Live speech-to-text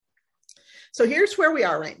So here's where we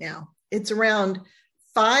are right now. It's around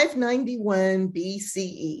 591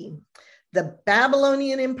 BCE. The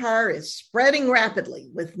Babylonian Empire is spreading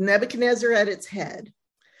rapidly with Nebuchadnezzar at its head.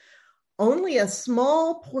 Only a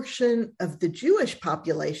small portion of the Jewish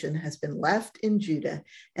population has been left in Judah,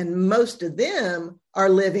 and most of them are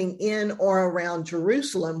living in or around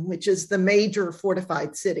Jerusalem, which is the major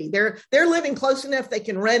fortified city. They're living close enough they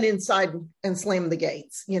can run inside and slam the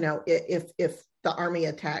gates, if the army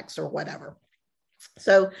attacks or whatever.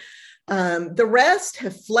 So the rest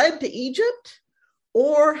have fled to Egypt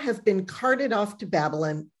or have been carted off to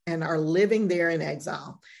Babylon and are living there in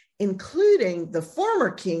exile, including the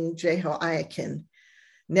former king Jehoiakim.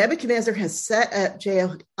 Nebuchadnezzar has set up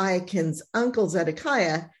Jehoiakim's uncle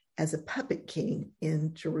Zedekiah as a puppet king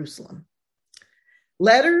in Jerusalem.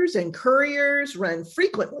 Letters and couriers run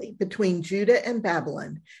frequently between Judah and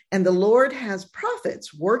Babylon, and the Lord has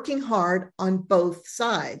prophets working hard on both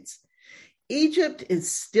sides. Egypt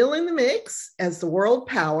is still in the mix as the world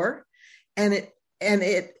power, and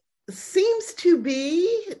it seems to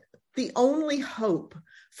be the only hope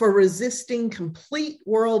for resisting complete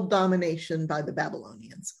world domination by the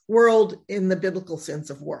Babylonians. World in the biblical sense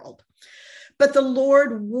of world. But the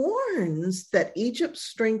Lord warns that Egypt's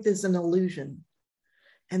strength is an illusion,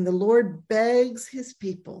 and the Lord begs his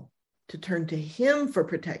people to turn to him for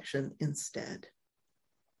protection instead.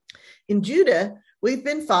 In Judah, we've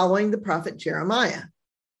been following the prophet Jeremiah.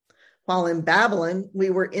 While in Babylon, we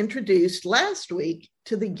were introduced last week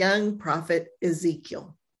to the young prophet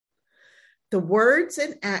Ezekiel. The words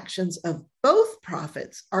and actions of both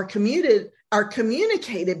prophets are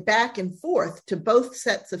communicated back and forth to both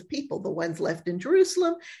sets of people, the ones left in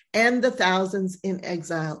Jerusalem and the thousands in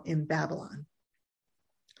exile in Babylon.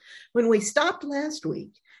 When we stopped last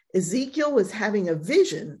week, Ezekiel was having a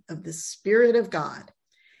vision of the Spirit of God.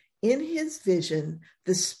 In his vision,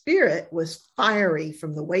 the Spirit was fiery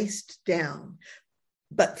from the waist down,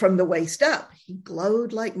 but from the waist up, he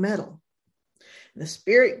glowed like metal. The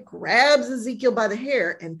Spirit grabs Ezekiel by the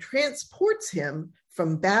hair and transports him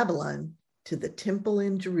from Babylon to the temple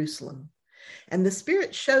in Jerusalem. And the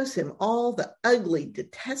Spirit shows him all the ugly,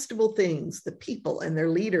 detestable things the people and their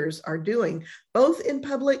leaders are doing, both in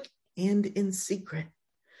public and in secret.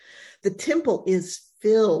 The temple is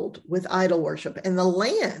filled with idol worship, and the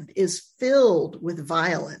land is filled with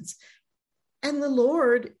violence. And the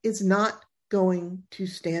Lord is not going to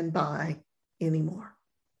stand by anymore.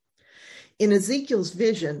 In Ezekiel's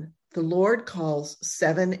vision, the Lord calls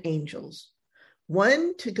 7 angels,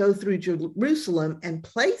 one to go through Jerusalem and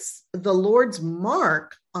place the Lord's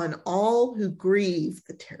mark on all who grieve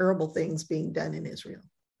the terrible things being done in Israel.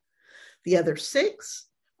 The other 6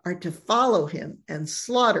 are to follow him and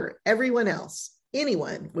slaughter everyone else,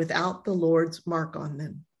 anyone without the Lord's mark on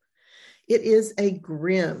them. It is a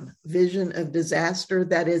grim vision of disaster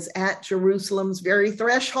that is at Jerusalem's very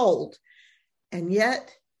threshold. And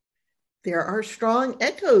yet, there are strong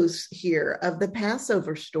echoes here of the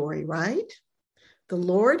Passover story, right? The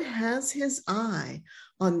Lord has his eye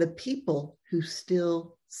on the people who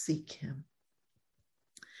still seek him.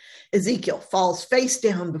 Ezekiel falls face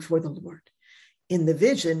down before the Lord. In the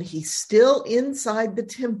vision, he's still inside the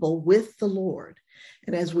temple with the Lord.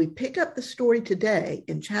 And as we pick up the story today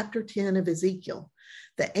in chapter 10 of Ezekiel,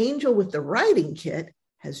 the angel with the writing kit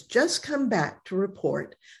has just come back to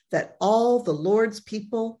report that all the Lord's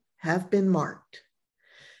people have been marked.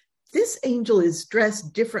 This angel is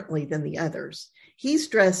dressed differently than the others. He's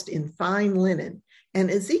dressed in fine linen,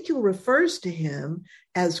 and Ezekiel refers to him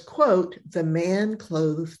as, quote, the man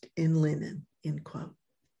clothed in linen, end quote.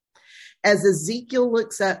 As Ezekiel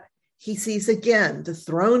looks up, he sees again the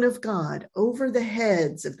throne of God over the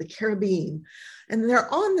heads of the cherubim, and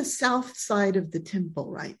they're on the south side of the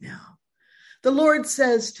temple right now. The Lord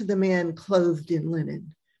says to the man clothed in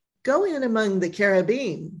linen, "Go in among the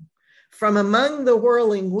cherubim. From among the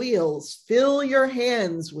whirling wheels, fill your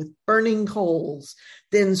hands with burning coals,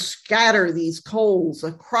 then scatter these coals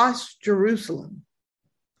across Jerusalem."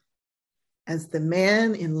 As the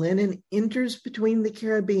man in linen enters between the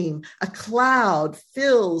cherubim, a cloud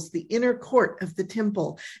fills the inner court of the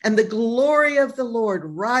temple, and the glory of the Lord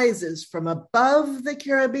rises from above the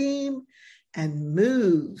cherubim and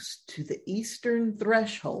moves to the eastern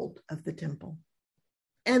threshold of the temple.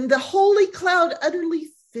 And the holy cloud utterly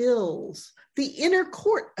fills the inner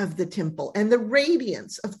court of the temple, and the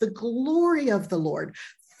radiance of the glory of the Lord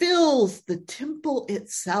fills the temple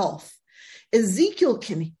itself. Ezekiel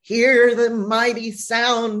can hear the mighty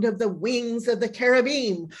sound of the wings of the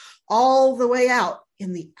cherubim all the way out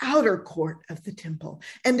in the outer court of the temple.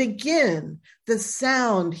 And again, the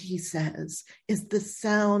sound, he says, is the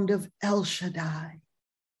sound of El Shaddai.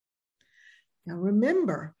 Now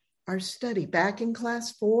remember our study back in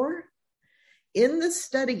class 4. In the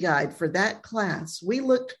study guide for that class, we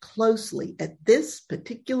looked closely at this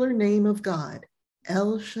particular name of God,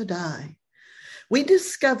 El Shaddai. We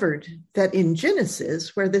discovered that in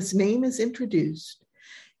Genesis, where this name is introduced,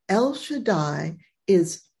 El Shaddai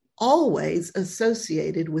is always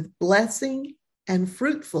associated with blessing and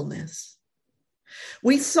fruitfulness.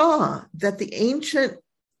 We saw that the ancient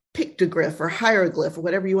pictoglyph or hieroglyph, or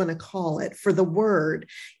whatever you want to call it, for the word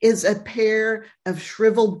is a pair of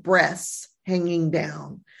shriveled breasts hanging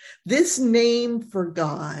down. This name for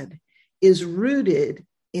God is rooted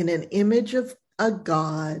in an image of a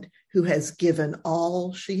God who has given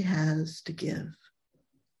all she has to give.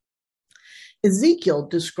 Ezekiel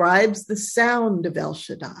describes the sound of El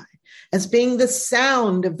Shaddai as being the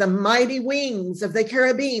sound of the mighty wings of the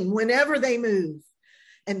cherubim whenever they move.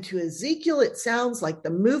 And to Ezekiel, it sounds like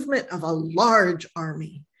the movement of a large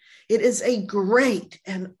army. It is a great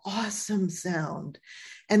and awesome sound.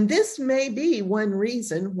 And this may be one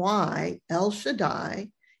reason why El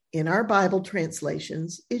Shaddai in our Bible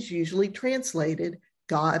translations is usually translated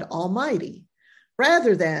God Almighty,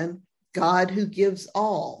 rather than God who gives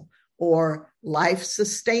all, or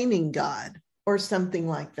life-sustaining God, or something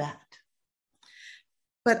like that.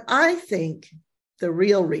 But I think the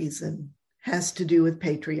real reason has to do with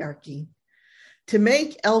patriarchy. To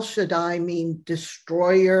make El Shaddai mean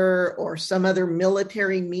destroyer or some other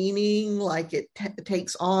military meaning like it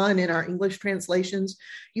takes on in our English translations,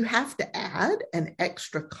 you have to add an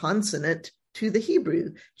extra consonant to the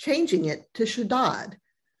Hebrew, changing it to Shaddad,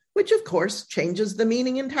 which of course changes the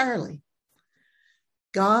meaning entirely.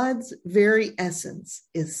 God's very essence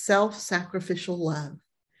is self-sacrificial love,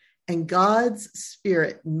 and God's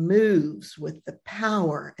spirit moves with the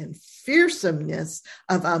power and fearsomeness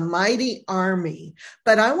of a mighty army.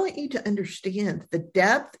 But I want you to understand the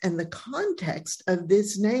depth and the context of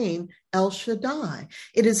this name, El Shaddai.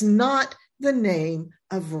 It is not the name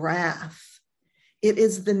of wrath. It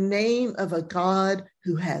is the name of a God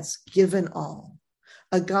who has given all,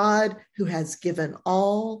 a God who has given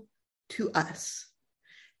all to us.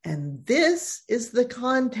 And this is the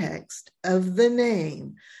context of the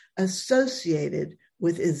name associated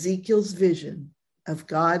with Ezekiel's vision of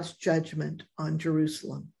God's judgment on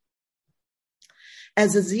Jerusalem.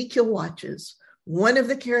 As Ezekiel watches, one of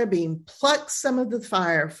the cherubim plucks some of the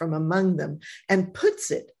fire from among them and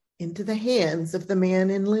puts it into the hands of the man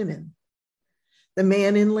in linen. The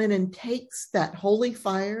man in linen takes that holy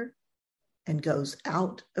fire and goes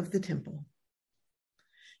out of the temple.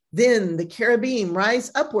 Then the cherubim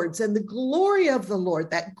rise upwards, and the glory of the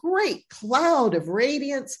Lord, that great cloud of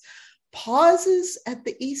radiance, pauses at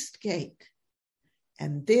the east gate.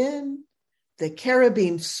 And then the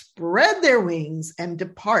cherubim spread their wings and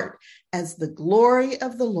depart as the glory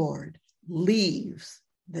of the Lord leaves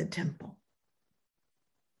the temple.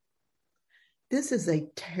 This is a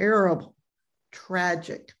terrible,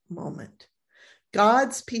 tragic moment.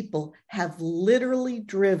 God's people have literally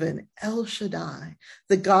driven El Shaddai,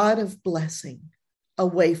 the God of blessing,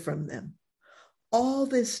 away from them. All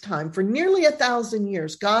this time, for nearly 1,000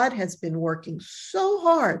 years, God has been working so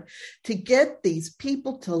hard to get these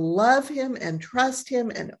people to love him and trust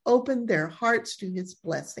him and open their hearts to his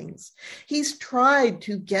blessings. He's tried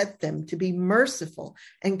to get them to be merciful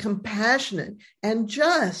and compassionate and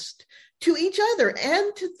just to each other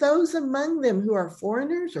and to those among them who are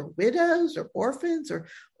foreigners or widows or orphans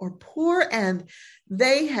or poor, and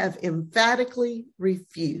they have emphatically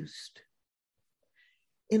refused.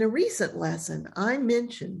 In a recent lesson, I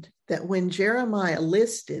mentioned that when Jeremiah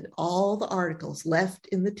listed all the articles left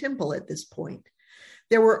in the temple at this point,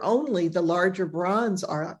 there were only the larger bronze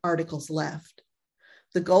articles left.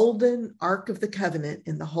 The golden Ark of the Covenant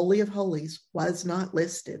in the Holy of Holies was not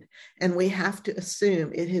listed, and we have to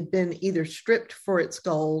assume it had been either stripped for its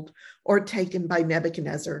gold or taken by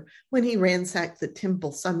Nebuchadnezzar when he ransacked the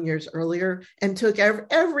temple some years earlier and took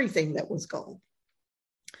everything that was gold.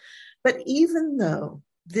 But even though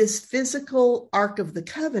this physical Ark of the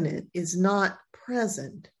Covenant is not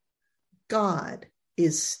present, God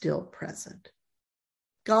is still present.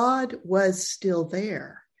 God was still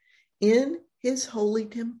there in his holy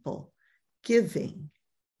temple, giving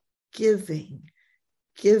to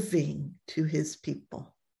his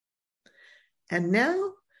people. And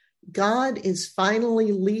now God is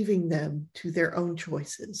finally leaving them to their own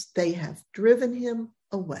choices. They have driven him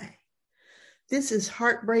away. This is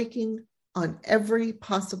heartbreaking on every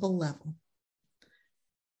possible level.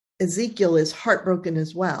 Ezekiel is heartbroken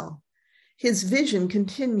as well. His vision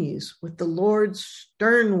continues with the Lord's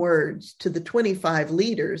stern words to the 25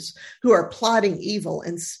 leaders who are plotting evil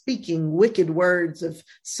and speaking wicked words of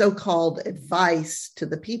so-called advice to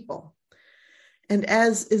the people. And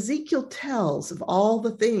as Ezekiel tells of all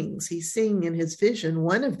the things he's seeing in his vision,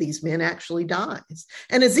 one of these men actually dies.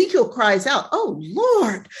 And Ezekiel cries out, "Oh,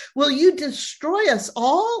 Lord, will you destroy us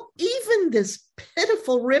all, even this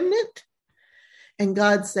pitiful remnant?" And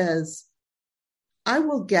God says, "I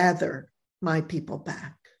will gather my people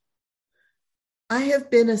back. I have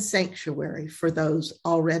been a sanctuary for those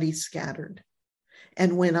already scattered.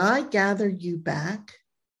 And when I gather you back,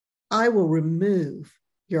 I will remove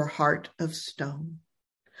your heart of stone.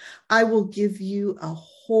 I will give you a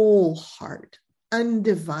whole heart,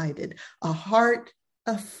 undivided, a heart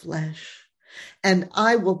of flesh, and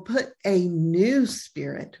I will put a new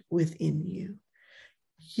spirit within you.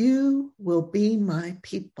 You will be my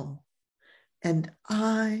people, and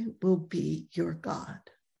I will be your God."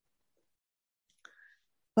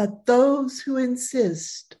 But those who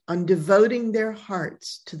insist on devoting their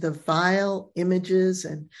hearts to the vile images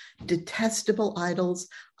and detestable idols,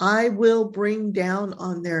 I will bring down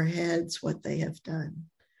on their heads what they have done.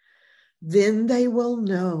 Then they will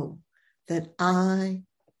know that I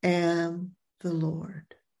am the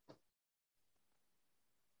Lord.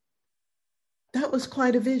 That was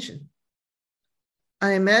quite a vision.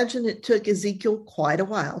 I imagine it took Ezekiel quite a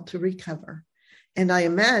while to recover. And I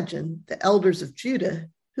imagine the elders of Judah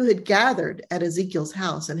who had gathered at Ezekiel's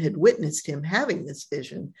house and had witnessed him having this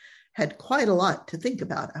vision had quite a lot to think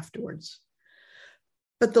about afterwards.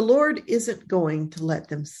 But the Lord isn't going to let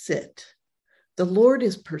them sit. The Lord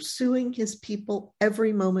is pursuing his people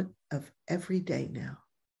every moment of every day now.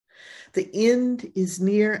 The end is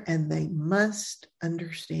near and they must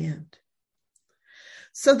understand.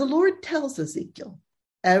 So the Lord tells Ezekiel,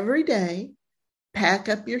 every day, pack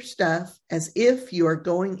up your stuff as if you are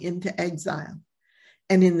going into exile.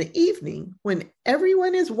 And in the evening, when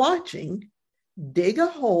everyone is watching, dig a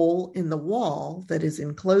hole in the wall that is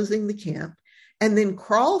enclosing the camp, and then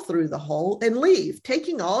crawl through the hole and leave,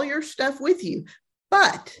 taking all your stuff with you.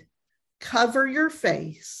 But cover your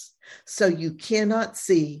face so you cannot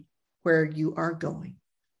see where you are going.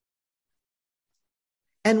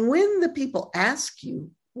 And when the people ask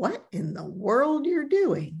you what in the world you're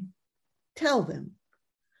doing, tell them,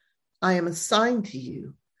 I am assigned to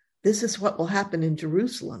you. This is what will happen in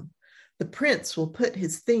Jerusalem. The prince will put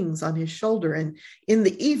his things on his shoulder, and in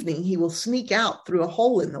the evening he will sneak out through a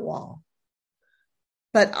hole in the wall.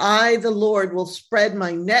 But I, the Lord, will spread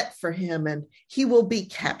my net for him, and he will be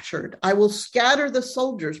captured. I will scatter the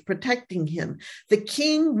soldiers protecting him. The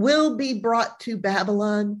king will be brought to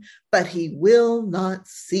Babylon, but he will not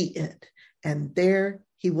see it, and there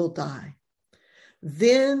he will die.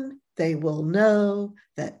 Then they will know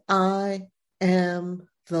that I am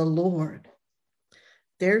the Lord.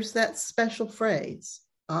 There's that special phrase,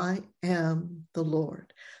 I am the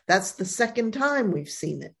Lord. That's the second time we've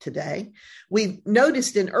seen it today. We've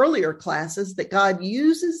noticed in earlier classes that God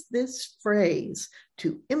uses this phrase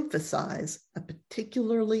to emphasize a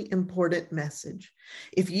particularly important message.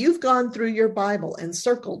 If you've gone through your Bible and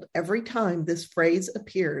circled every time this phrase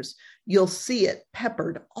appears, you'll see it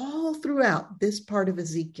peppered all throughout this part of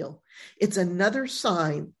Ezekiel. It's another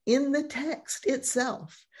sign in the text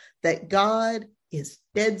itself that God is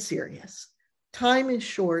dead serious. Time is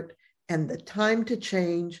short, and the time to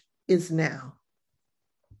change is now.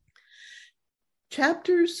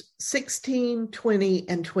 Chapters 16, 20,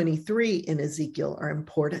 and 23 in Ezekiel are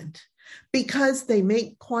important because they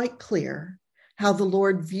make quite clear how the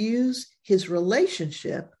Lord views his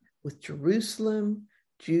relationship with Jerusalem,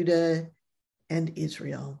 Judah, and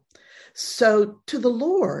Israel. So to the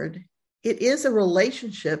Lord, it is a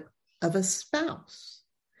relationship of a spouse.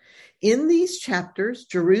 In these chapters,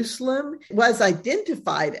 Jerusalem was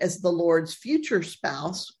identified as the Lord's future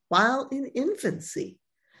spouse while in infancy.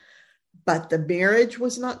 But the marriage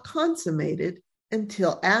was not consummated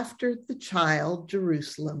until after the child,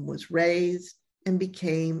 Jerusalem, was raised and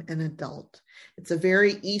became an adult. It's a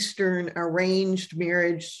very Eastern arranged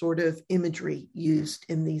marriage sort of imagery used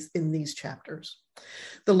in these chapters.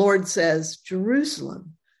 The Lord says,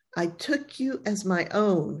 Jerusalem, I took you as my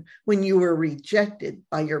own when you were rejected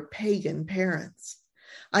by your pagan parents.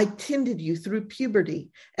 I tended you through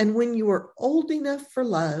puberty, and when you were old enough for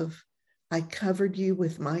love, I covered you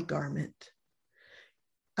with my garment.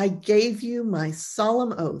 I gave you my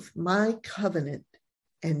solemn oath, my covenant,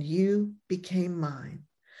 and you became mine.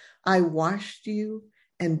 I washed you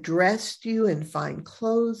and dressed you in fine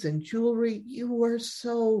clothes and jewelry. You were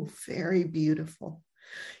so very beautiful.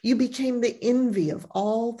 You became the envy of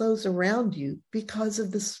all those around you because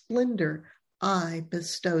of the splendor I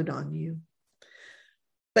bestowed on you.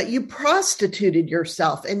 But you prostituted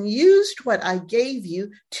yourself and used what I gave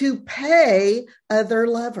you to pay other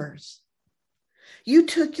lovers. You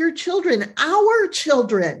took your children, our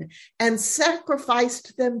children, and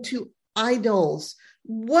sacrificed them to idols.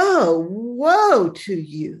 Woe, woe to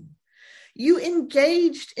you. You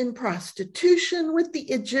engaged in prostitution with the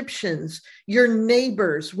Egyptians, your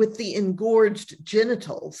neighbors with the engorged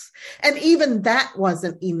genitals. And even that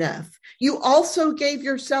wasn't enough. You also gave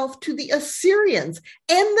yourself to the Assyrians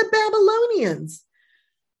and the Babylonians.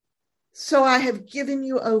 So I have given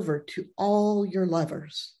you over to all your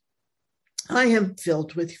lovers. I am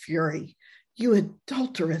filled with fury, you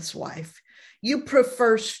adulterous wife. You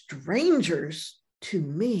prefer strangers to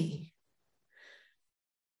me.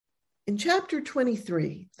 In chapter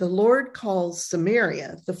 23, the Lord calls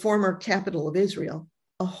Samaria, the former capital of Israel,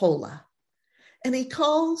 Aholah. And he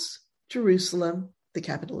calls Jerusalem, the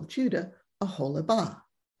capital of Judah, Aholibah.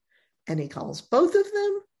 And he calls both of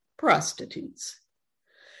them prostitutes.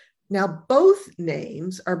 Now, both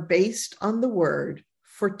names are based on the word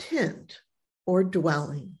for tent or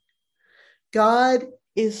dwelling. God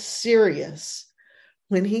is serious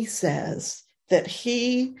when he says that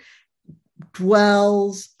he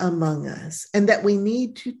dwells among us and that we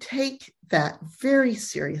need to take that very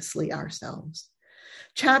seriously ourselves.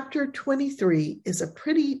 Chapter 23 is a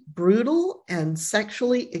pretty brutal and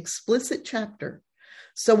sexually explicit chapter,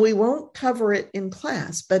 so we won't cover it in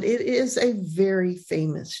class, but it is a very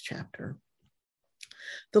famous chapter.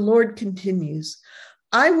 The Lord continues,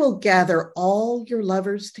 I will gather all your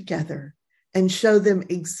lovers together and show them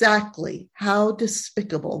exactly how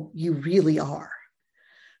despicable you really are.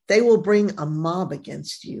 They will bring a mob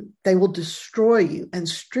against you. They will destroy you and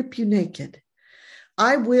strip you naked.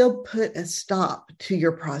 I will put a stop to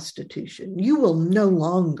your prostitution. You will no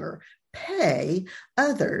longer pay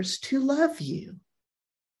others to love you.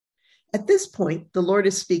 At this point, the Lord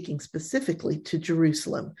is speaking specifically to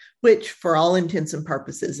Jerusalem, which for all intents and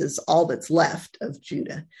purposes is all that's left of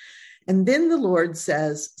Judah. And then the Lord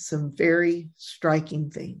says some very striking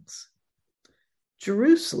things.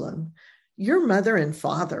 Jerusalem, your mother and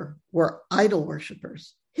father were idol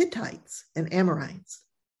worshippers, Hittites and Amorites.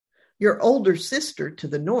 Your older sister to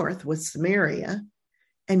the north was Samaria,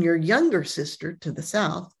 and your younger sister to the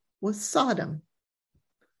south was Sodom.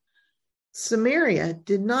 Samaria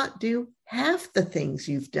did not do half the things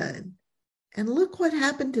you've done, and look what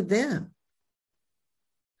happened to them.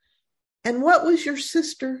 And what was your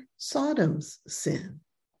sister Sodom's sin?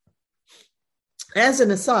 As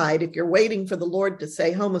an aside, if you're waiting for the Lord to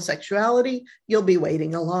say homosexuality, you'll be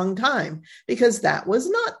waiting a long time, because that was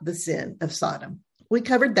not the sin of Sodom. We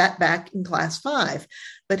covered that back in class 5.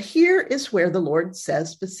 But here is where the Lord says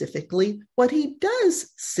specifically what he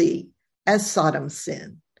does see as Sodom's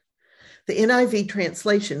sin. The NIV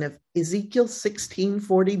translation of Ezekiel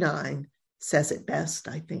 16:49 says it best,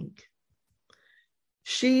 I think.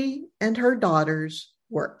 She and her daughters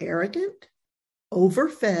were arrogant,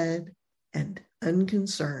 overfed, and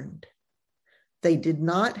unconcerned. They did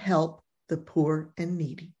not help the poor and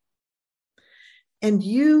needy. And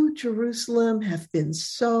you, Jerusalem, have been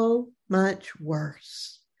so much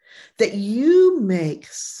worse that you make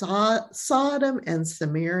Sodom and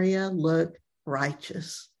Samaria look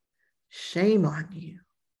righteous. Shame on you.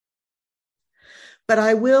 But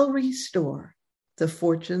I will restore the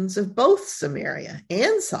fortunes of both Samaria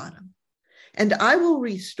and Sodom, and I will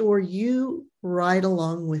restore you right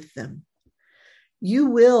along with them. You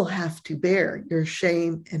will have to bear your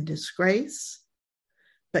shame and disgrace,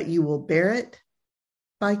 but you will bear it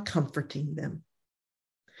by comforting them.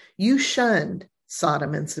 You shunned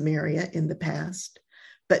Sodom and Samaria in the past,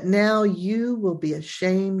 but now you will be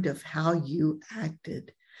ashamed of how you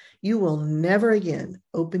acted. You will never again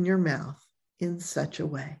open your mouth in such a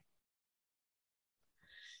way.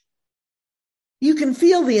 You can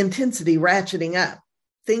feel the intensity ratcheting up.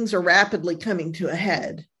 Things are rapidly coming to a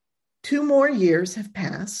head. 2 more years have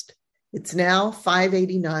passed. It's now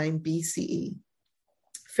 589 BCE.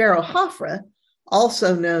 Pharaoh Hophra,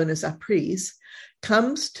 also known as Apries,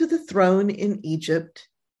 comes to the throne in Egypt,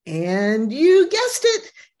 and you guessed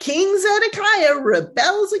it, King Zedekiah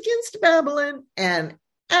rebels against Babylon and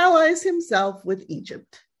allies himself with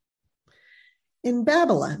Egypt. In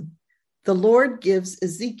Babylon, the Lord gives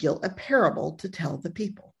Ezekiel a parable to tell the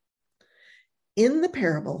people. In the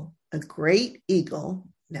parable, a great eagle,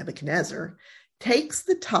 Nebuchadnezzar, takes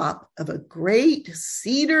the top of a great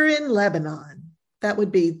cedar in Lebanon, that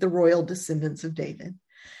would be the royal descendants of David,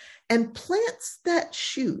 and plants that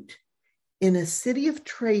shoot in a city of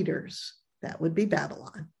traders that would be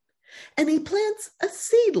Babylon. And he plants a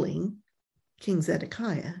seedling, King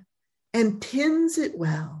Zedekiah, and tends it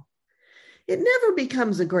well. It never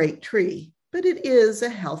becomes a great tree, but it is a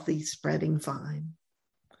healthy spreading vine.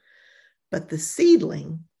 But the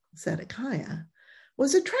seedling, Zedekiah,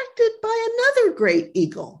 was attracted by another great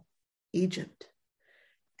eagle, Egypt,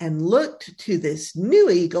 and looked to this new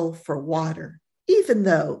eagle for water, even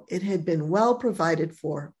though it had been well provided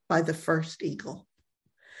for by the first eagle.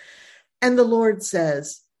 And the Lord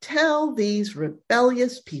says, tell these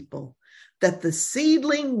rebellious people that the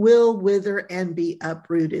seedling will wither and be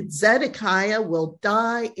uprooted. Zedekiah will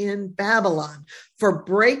die in Babylon for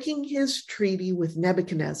breaking his treaty with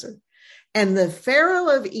Nebuchadnezzar, and the Pharaoh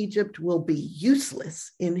of Egypt will be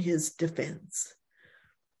useless in his defense.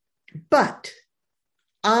 But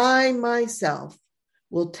I myself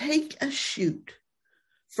will take a shoot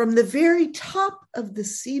from the very top of the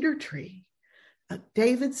cedar tree of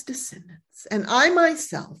David's descendants, and I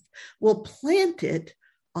myself will plant it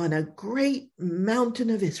on a great mountain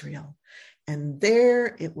of Israel, and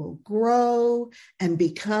there it will grow and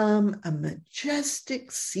become a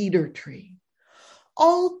majestic cedar tree.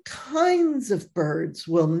 All kinds of birds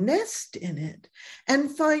will nest in it and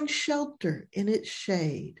find shelter in its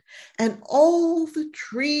shade, and all the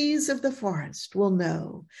trees of the forest will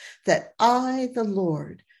know that I, the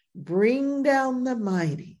Lord, bring down the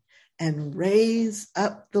mighty and raise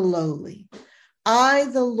up the lowly. I,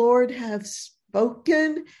 the Lord, have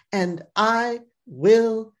spoken, and I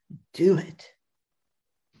will do it.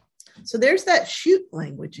 So there's that shoot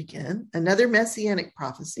language again, another messianic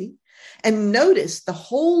prophecy. And notice the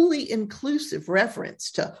wholly inclusive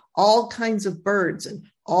reference to all kinds of birds and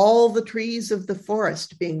all the trees of the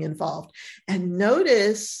forest being involved. And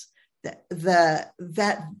notice that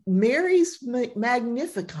Mary's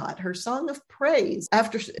Magnificat, her song of praise,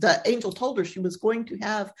 after the angel told her she was going to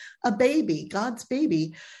have a baby, God's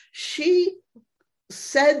baby, she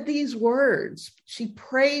said these words. She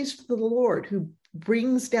praised the Lord who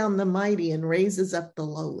brings down the mighty and raises up the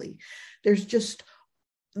lowly.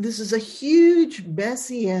 This is a huge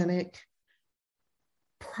messianic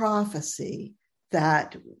prophecy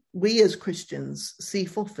that we as Christians see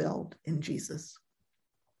fulfilled in Jesus.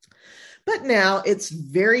 But now it's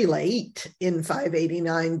very late in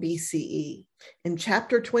 589 BCE. In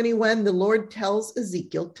chapter 21, the Lord tells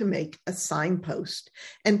Ezekiel to make a signpost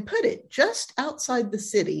and put it just outside the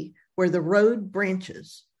city where the road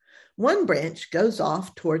branches. One branch goes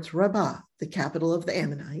off towards Rabbah, the capital of the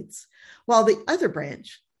Ammonites, while the other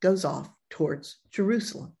branch goes off towards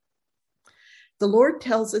Jerusalem. The Lord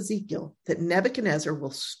tells Ezekiel that Nebuchadnezzar will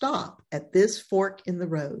stop at this fork in the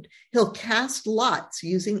road. He'll cast lots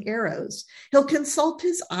using arrows. He'll consult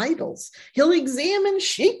his idols. He'll examine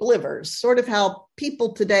sheep livers, sort of how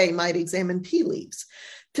people today might examine tea leaves,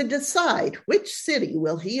 to decide which city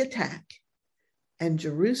will he attack. And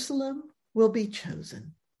Jerusalem will be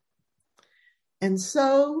chosen. And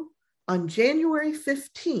so on January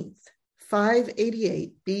 15th,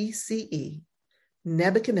 588 BCE,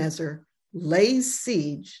 Nebuchadnezzar lays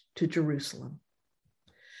siege to Jerusalem.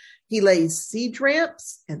 He lays siege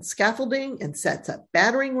ramps and scaffolding and sets up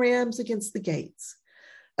battering rams against the gates.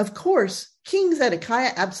 Of course, King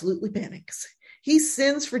Zedekiah absolutely panics. He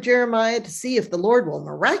sends for Jeremiah to see if the Lord will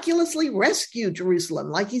miraculously rescue Jerusalem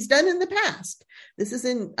like he's done in the past. This is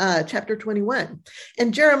in chapter 21.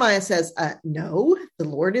 And Jeremiah says, no, the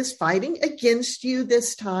Lord is fighting against you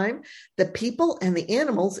this time. The people and the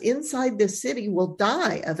animals inside this city will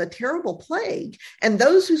die of a terrible plague. And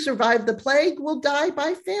those who survive the plague will die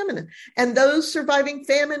by famine. And those surviving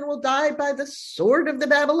famine will die by the sword of the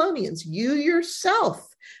Babylonians. You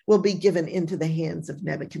yourself will be given into the hands of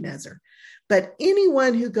Nebuchadnezzar. But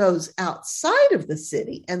anyone who goes outside of the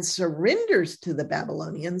city and surrenders to the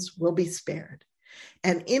Babylonians will be spared.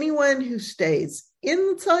 And anyone who stays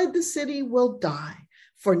inside the city will die,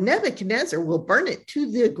 for Nebuchadnezzar will burn it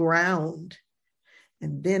to the ground.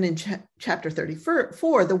 And then in chapter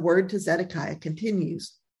 34, the word to Zedekiah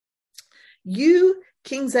continues. You,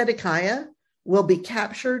 King Zedekiah, will be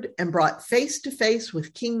captured and brought face to face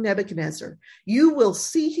with King Nebuchadnezzar. You will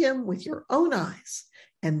see him with your own eyes.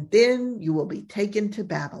 And then you will be taken to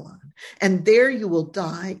Babylon, and there you will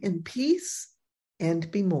die in peace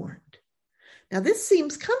and be mourned. Now, this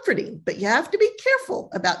seems comforting, but you have to be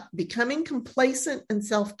careful about becoming complacent and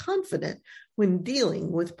self-confident when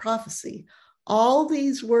dealing with prophecy. All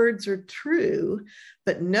these words are true,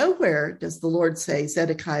 but nowhere does the Lord say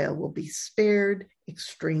Zedekiah will be spared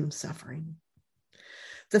extreme suffering.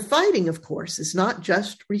 The fighting, of course, is not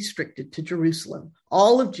just restricted to Jerusalem.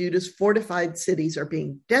 All of Judah's fortified cities are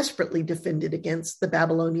being desperately defended against the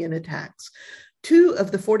Babylonian attacks. Two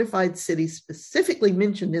of the fortified cities specifically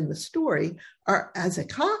mentioned in the story are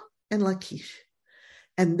Azekah and Lachish,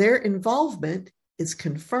 and their involvement is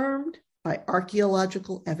confirmed by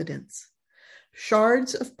archaeological evidence.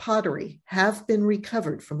 Shards of pottery have been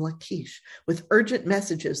recovered from Lachish with urgent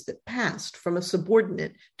messages that passed from a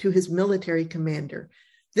subordinate to his military commander.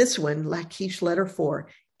 This one, Lachish letter 4,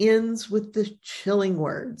 ends with the chilling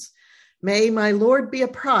words, "May my Lord be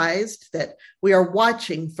apprised that we are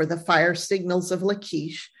watching for the fire signals of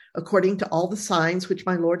Lachish, according to all the signs which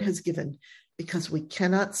my Lord has given, because we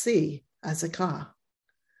cannot see Azekah."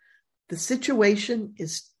 The situation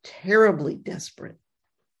is terribly desperate.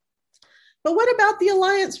 But what about the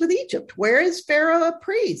alliance with Egypt? Where is Pharaoh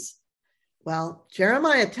appeased? Well,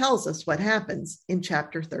 Jeremiah tells us what happens in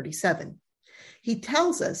chapter 37. He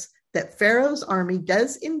tells us that Pharaoh's army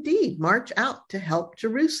does indeed march out to help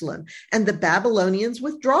Jerusalem, and the Babylonians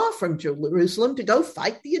withdraw from Jerusalem to go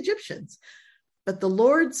fight the Egyptians. But the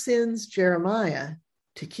Lord sends Jeremiah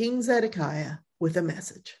to King Zedekiah with a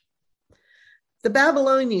message. The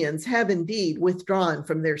Babylonians have indeed withdrawn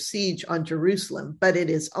from their siege on Jerusalem, but it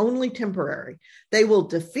is only temporary. They will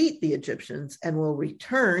defeat the Egyptians and will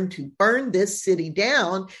return to burn this city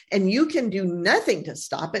down, and you can do nothing to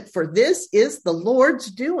stop it, for this is the Lord's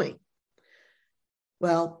doing.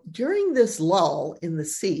 Well, during this lull in the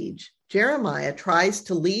siege, Jeremiah tries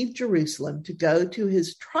to leave Jerusalem to go to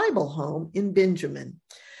his tribal home in Benjamin.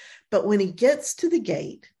 But when he gets to the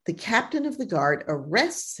gate, the captain of the guard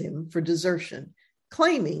arrests him for desertion,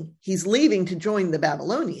 claiming he's leaving to join the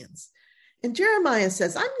Babylonians. And Jeremiah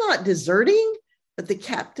says, "I'm not deserting," but the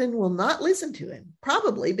captain will not listen to him,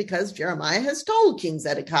 probably because Jeremiah has told King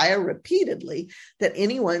Zedekiah repeatedly that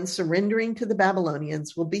anyone surrendering to the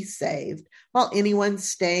Babylonians will be saved, while anyone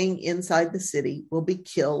staying inside the city will be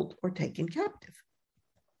killed or taken captive.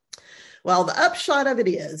 Well, the upshot of it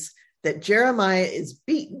is that Jeremiah is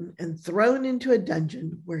beaten and thrown into a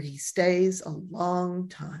dungeon where he stays a long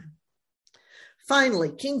time.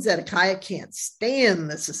 Finally, King Zedekiah can't stand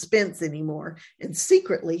the suspense anymore and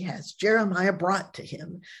secretly has Jeremiah brought to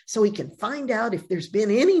him so he can find out if there's been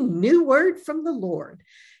any new word from the Lord.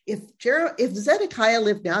 If Zedekiah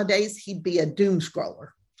lived nowadays, he'd be a doom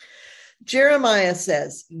scroller. Jeremiah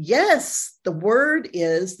says, "Yes, the word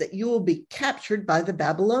is that you will be captured by the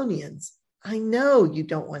Babylonians. I know you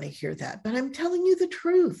don't want to hear that, but I'm telling you the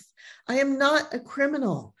truth. I am not a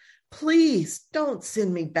criminal. Please don't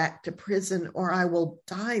send me back to prison or I will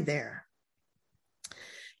die there."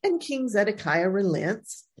 And King Zedekiah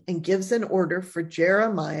relents and gives an order for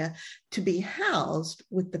Jeremiah to be housed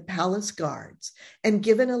with the palace guards and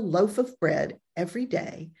given a loaf of bread every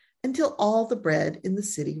day until all the bread in the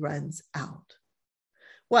city runs out.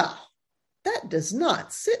 Well, that does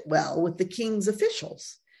not sit well with the king's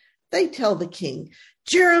officials. They tell the king,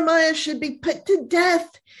 Jeremiah should be put to death.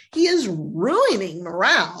 He is ruining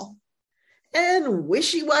morale. And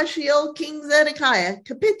wishy-washy old King Zedekiah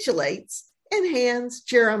capitulates and hands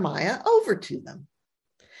Jeremiah over to them.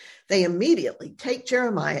 They immediately take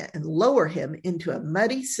Jeremiah and lower him into a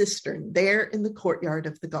muddy cistern there in the courtyard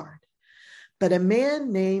of the guard. But a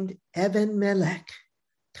man named Ebed-Melech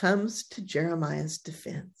comes to Jeremiah's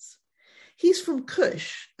defense. He's from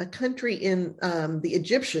Cush, a country in the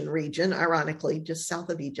Egyptian region, ironically, just south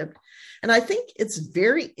of Egypt. And I think it's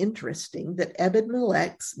very interesting that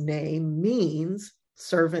Ebed-Melech's name means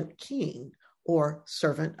servant king or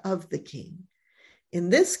servant of the king. In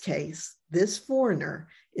this case, this foreigner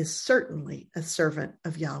is certainly a servant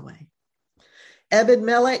of Yahweh.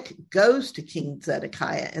 Ebed-Melech goes to King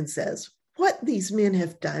Zedekiah and says, "What these men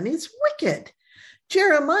have done is wicked.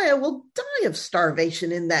 Jeremiah will die of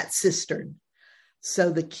starvation in that cistern." So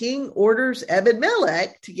the king orders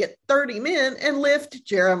Ebed-Melech to get 30 men and lift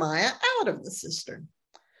Jeremiah out of the cistern.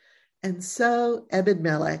 And so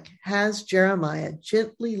Ebed-Melech has Jeremiah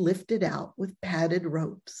gently lifted out with padded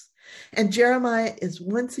ropes. And Jeremiah is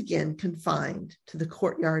once again confined to the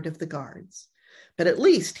courtyard of the guards. But at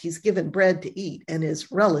least he's given bread to eat and is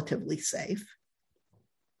relatively safe.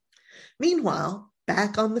 Meanwhile,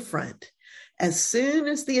 back on the front, as soon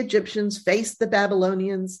as the Egyptians face the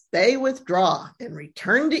Babylonians, they withdraw and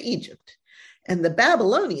return to Egypt. And the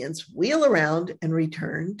Babylonians wheel around and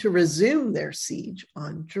return to resume their siege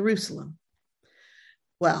on Jerusalem.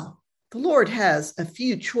 Well, the Lord has a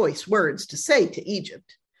few choice words to say to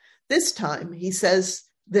Egypt. This time, he says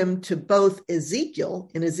them to both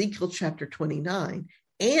Ezekiel in Ezekiel chapter 29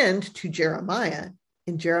 and to Jeremiah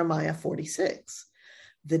in Jeremiah 46.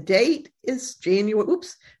 The date is January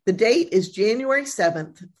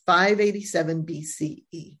 7th, 587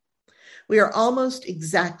 BCE. We are almost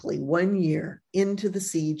exactly 1 year into the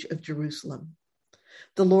siege of Jerusalem.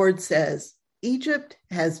 The Lord says, Egypt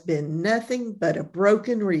has been nothing but a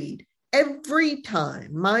broken reed. Every time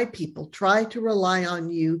my people try to rely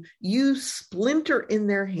on you, you splinter in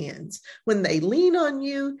their hands. When they lean on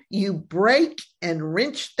you, you break and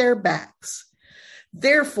wrench their backs.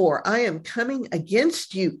 Therefore, I am coming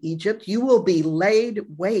against you, Egypt. You will be laid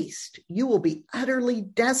waste. You will be utterly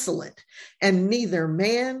desolate, and neither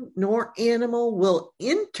man nor animal will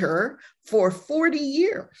enter for 40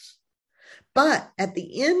 years. But at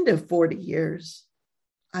the end of 40 years,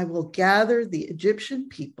 I will gather the Egyptian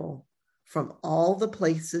people from all the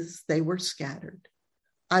places they were scattered.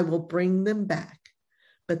 I will bring them back,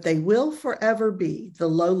 but they will forever be the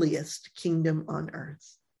lowliest kingdom on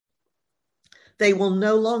earth. They will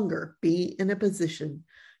no longer be in a position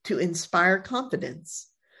to inspire confidence,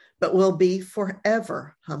 but will be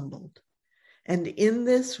forever humbled. And in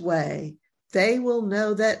this way, they will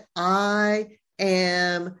know that I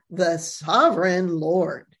am the sovereign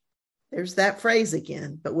Lord. There's that phrase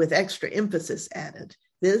again, but with extra emphasis added.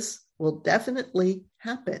 This will definitely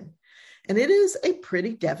happen. And it is a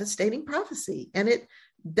pretty devastating prophecy, and it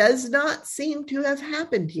does not seem to have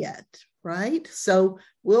happened yet, right? So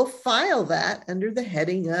we'll file that under the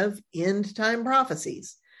heading of end time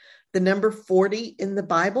prophecies. The number 40 in the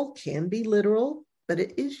Bible can be literal, but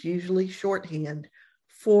it is usually shorthand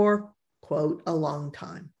for, quote, a long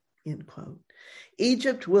time, end quote.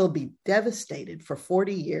 Egypt will be devastated for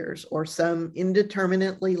 40 years or some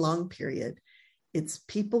indeterminately long period, its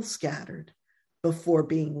people scattered before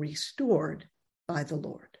being restored by the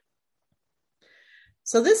Lord.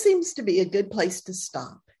 So this seems to be a good place to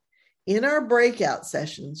stop. In our breakout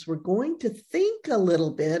sessions, we're going to think a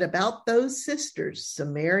little bit about those sisters,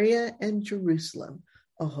 Samaria and Jerusalem,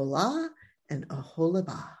 Oholah and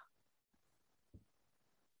Oholibah.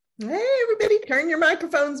 Hey, everybody, turn your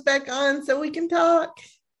microphones back on so we can talk.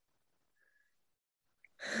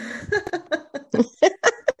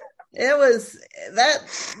 It was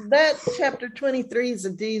that chapter 23 is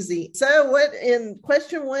a doozy. So what in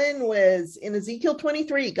question 1 was in Ezekiel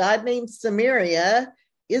 23, God names Samaria,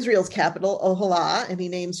 Israel's capital, Oholah, and he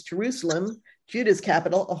names Jerusalem, Judah's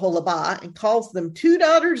capital, Oholibah, and calls them two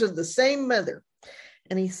daughters of the same mother.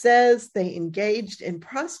 And he says they engaged in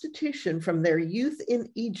prostitution from their youth in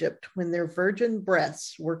Egypt when their virgin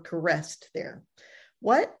breasts were caressed there.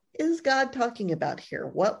 What is God talking about here?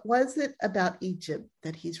 What was it about Egypt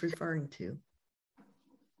that he's referring to?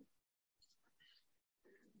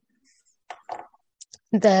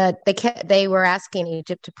 That they were asking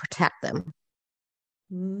Egypt to protect them.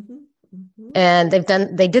 Mm-hmm, mm-hmm. And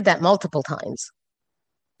they did that multiple times.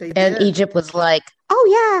 And Egypt was like,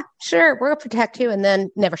 oh yeah, sure, we're gonna protect you, and then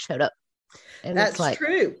never showed up. And that's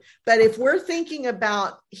true. But if we're thinking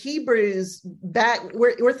about Hebrews back,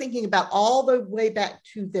 we're thinking about all the way back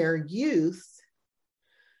to their youth.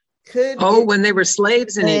 When they were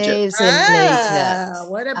slaves in Egypt.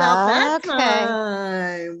 What about that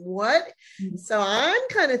time? What? So I'm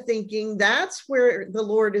kind of thinking that's where the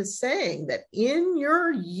Lord is saying that in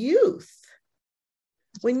your youth,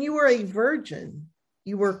 when you were a virgin,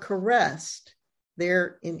 you were caressed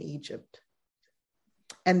there in Egypt.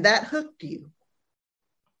 And that hooked you,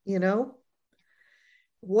 you know?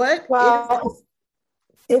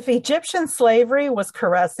 If Egyptian slavery was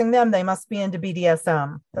caressing them, they must be into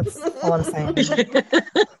BDSM. That's all I'm saying.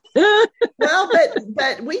 Well,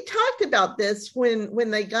 but we talked about this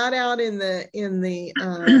when they got out in the they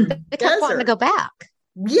kept desert. wanting to go back.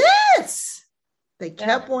 Yes, they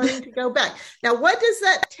kept wanting to go back. Now, what does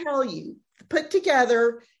that tell you? Put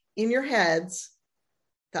together in your heads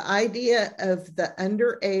the idea of the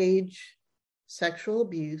underage sexual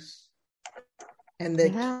abuse and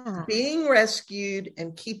the being rescued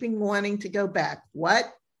and keeping wanting to go back. What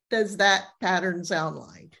does that pattern sound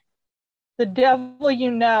like? The devil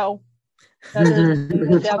you know. That is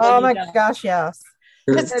the devil oh my gosh, yes.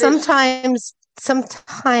 Because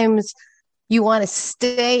sometimes you want to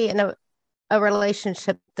stay in a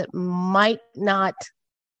relationship that might not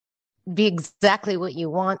be exactly what you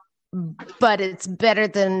want, but it's better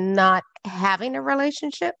than not having a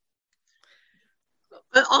relationship.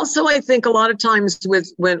 But also, I think a lot of times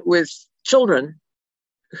with children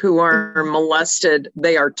who are molested,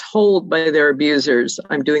 they are told by their abusers,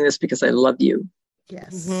 I'm doing this because I love you.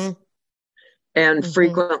 Yes. Mm-hmm. And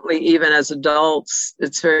frequently, even as adults,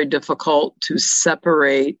 it's very difficult to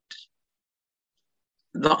separate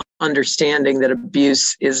the understanding that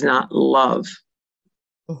abuse is not love.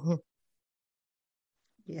 Mm-hmm.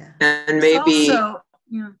 Yeah. And maybe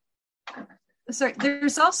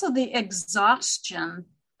there's also the exhaustion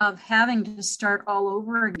of having to start all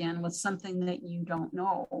over again with something that you don't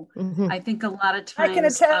know. Mm-hmm. I think a lot of times I can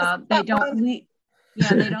attest they don't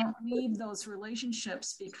Yeah, they don't leave those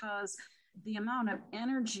relationships because the amount of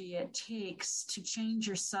energy it takes to change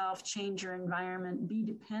yourself, change your environment, be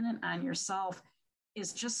dependent on yourself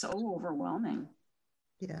is just so overwhelming.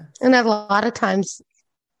 Yeah. And a lot of times,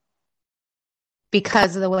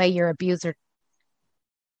 because of the way your abuser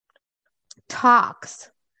talks,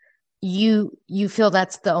 you feel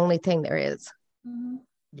that's the only thing there is. Mm-hmm.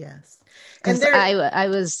 Yes. And Because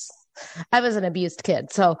I was an abused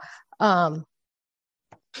kid, so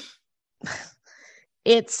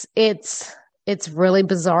it's really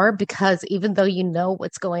bizarre because even though you know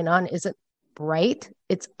what's going on isn't right,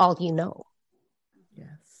 it's all you know.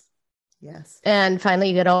 Yes. And finally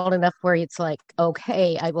you get old enough where it's like,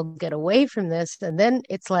 okay, I will get away from this. And then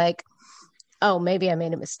it's like, oh, maybe I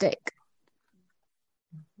made a mistake.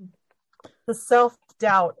 The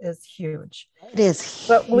self-doubt is huge. It is huge.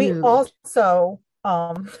 But we also,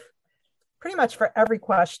 pretty much for every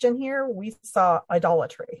question here, we saw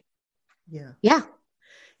idolatry. Yeah. Yeah.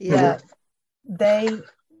 Yeah.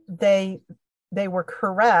 They were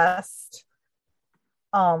caressed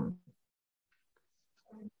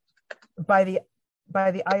by the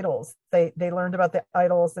idols. They learned about the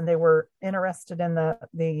idols and they were interested in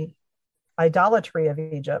the idolatry of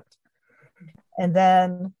Egypt. And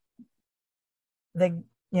then they,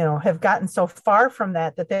 have gotten so far from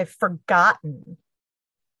that they've forgotten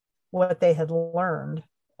what they had learned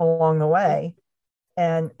along the way.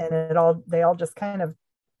 And they all just kind of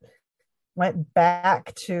went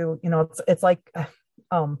back to, it's like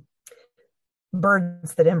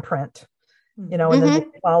birds that imprint, and then they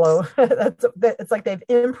follow. It's like they've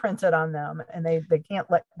imprinted on them and they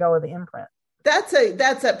can't let go of the imprint. That's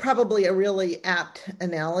probably a really apt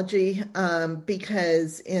analogy,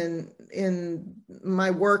 because in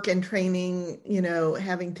my work and training,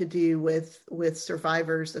 having to do with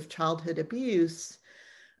survivors of childhood abuse,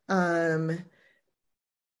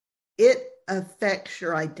 it affects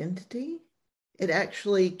your identity. It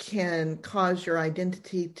actually can cause your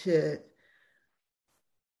identity to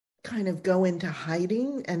kind of go into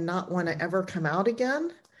hiding and not want to ever come out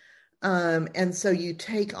again. And so you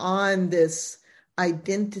take on this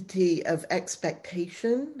identity of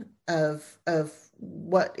expectation of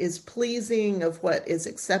what is pleasing, of what is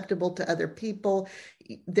acceptable to other people.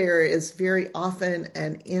 There is very often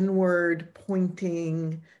an inward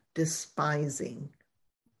pointing despising.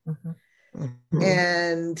 Mm-hmm. Mm-hmm.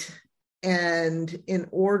 And in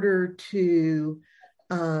order to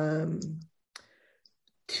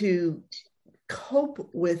cope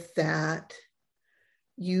with that,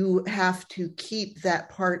 you have to keep that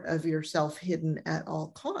part of yourself hidden at all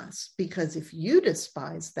costs, because if you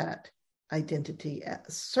despise that identity,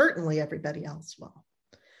 certainly everybody else will.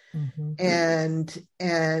 Mm-hmm.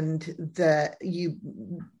 And that you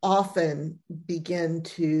often begin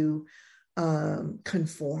to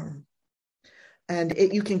conform. And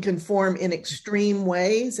you can conform in extreme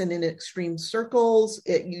ways and in extreme circles.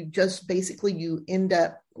 You end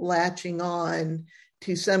up latching on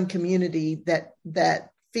to some community that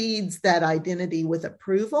feeds that identity with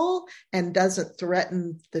approval and doesn't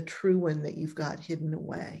threaten the true one that you've got hidden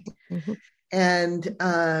away. Mm-hmm. And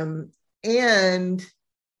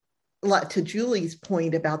to Julie's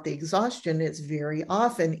point about the exhaustion, it's very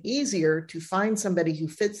often easier to find somebody who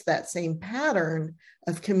fits that same pattern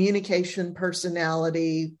of communication,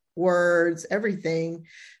 personality, words, everything,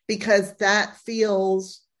 because that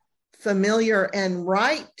feels familiar and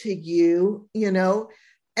right to you,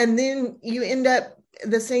 and then you end up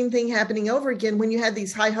the same thing happening over again when you had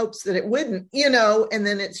these high hopes that it wouldn't, and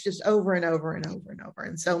then it's just over and over and over and over.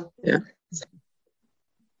 And so, yeah.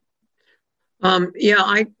 I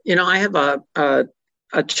have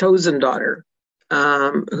a chosen daughter,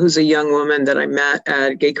 who's a young woman that I met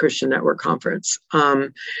at a Gay Christian Network conference,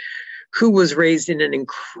 who was raised in an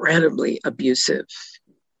incredibly abusive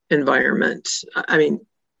environment. I mean,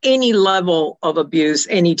 any level of abuse,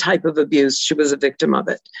 any type of abuse, she was a victim of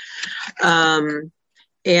it,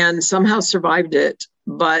 and somehow survived it,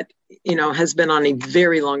 but has been on a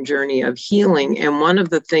very long journey of healing. And one of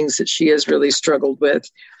the things that she has really struggled with,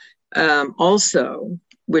 also,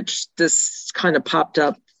 which this kind of popped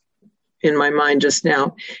up in my mind just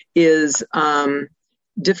now, is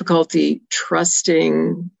difficulty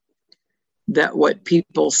trusting that what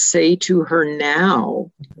people say to her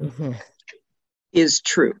now mm-hmm. is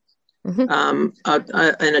true. Mm-hmm.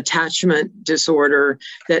 An attachment disorder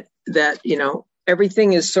that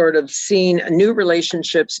everything is sort of seen, new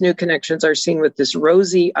relationships, new connections are seen with this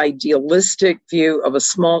rosy, idealistic view of a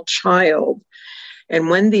small child. And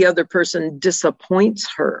when the other person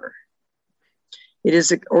disappoints her,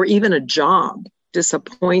 or even a job,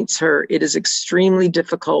 disappoints her, it is extremely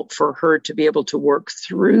difficult for her to be able to work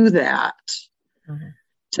through that. Mm-hmm.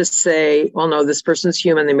 To say, well, no, this person's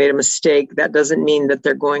human. They made a mistake. That doesn't mean that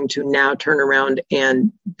they're going to now turn around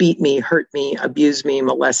and beat me, hurt me, abuse me,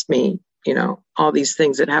 molest me, all these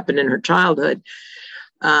things that happened in her childhood.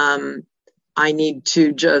 I need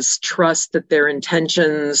to just trust that their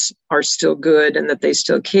intentions are still good and that they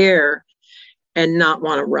still care and not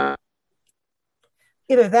want to run.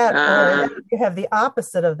 Either that or you have the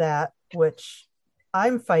opposite of that, which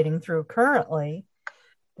I'm fighting through currently,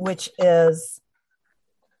 which is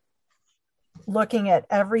looking at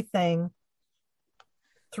everything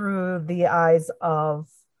through the eyes of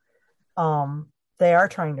they are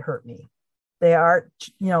trying to hurt me. They are,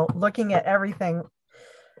 looking at everything,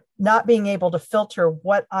 not being able to filter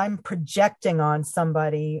what I'm projecting on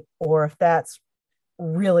somebody or if that's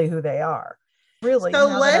really who they are. Really. So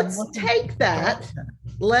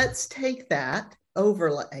let's take that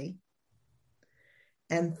overlay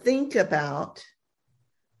and think about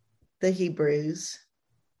the Hebrews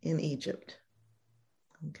in Egypt.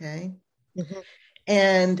 Okay. Mm-hmm.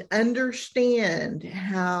 And understand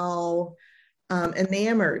how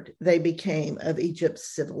enamored they became of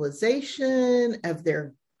Egypt's civilization, of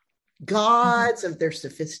their gods, of their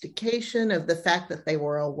sophistication, of the fact that they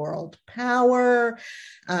were a world power.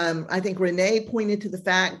 I think Renee pointed to the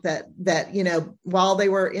fact that while they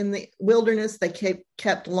were in the wilderness, they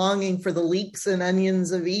kept longing for the leeks and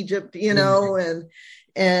onions of Egypt,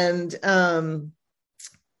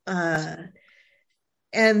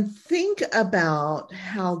 and think about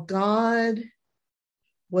how God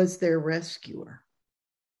was their rescuer.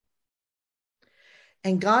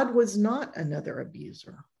 And God was not another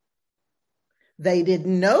abuser. They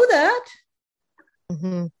didn't know that,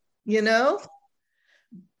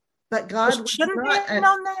 but God shouldn't have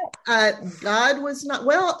known that. God was not.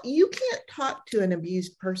 Well, you can't talk to an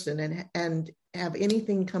abused person and have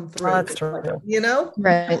anything come through. Oh, that's true.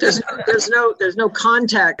 Right. There's no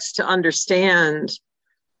context to understand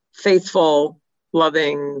faithful,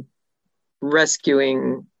 loving,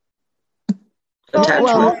 rescuing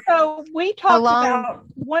attachment. Also, we talked about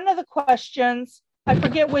one of the questions. I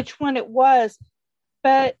forget which one it was,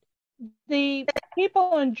 but the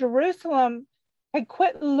people in Jerusalem had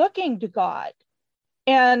quit looking to God,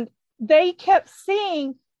 and they kept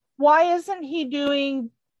seeing, why isn't he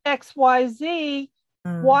doing X, Y, Z?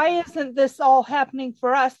 Why isn't this all happening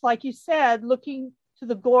for us? Like you said, looking to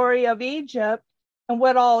the glory of Egypt and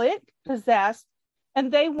what all it possessed,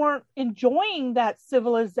 and they weren't enjoying that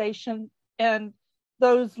civilization and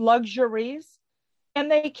those luxuries. And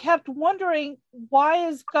they kept wondering, why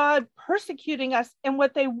is God persecuting us? And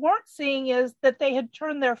what they weren't seeing is that they had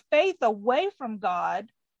turned their faith away from God,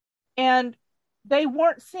 and they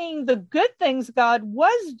weren't seeing the good things God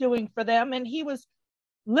was doing for them. And he was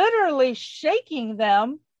literally shaking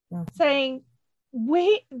them, saying,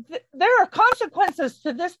 there are consequences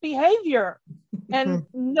to this behavior. And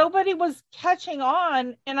nobody was catching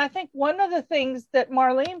on. And I think one of the things that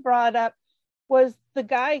Marlene brought up was the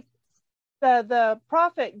guy, the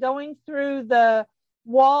prophet going through the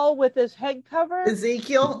wall with his head covered.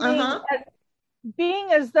 Ezekiel,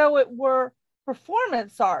 being as though it were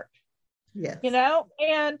performance art. Yes.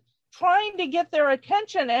 And trying to get their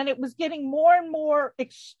attention. And it was getting more and more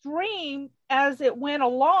extreme as it went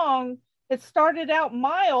along. It started out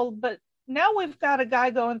mild, but now we've got a guy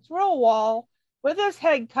going through a wall with his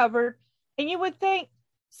head covered. And you would think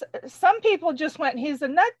some people just went, he's a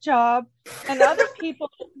nut job. And other people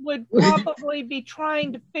would probably be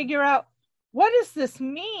trying to figure out, what does this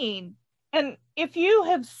mean? And if you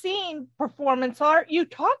have seen performance art, you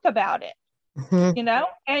talk about it,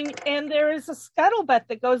 and there is a scuttlebutt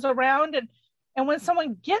that goes around. And when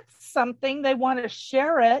someone gets something, they want to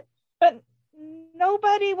share it. But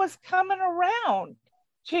nobody was coming around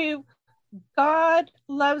to, God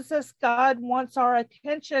loves us. God wants our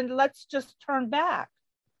attention. Let's just turn back.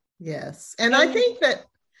 Yes. And I think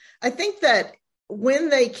that when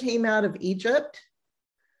they came out of Egypt,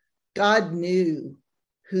 God knew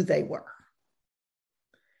who they were.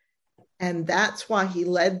 And that's why he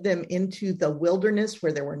led them into the wilderness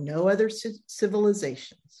where there were no other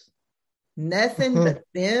civilizations, nothing but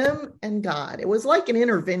them and God. It was like an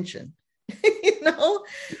intervention,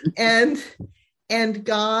 and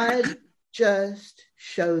God just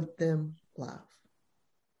showed them love.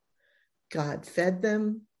 God fed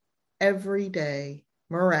them every day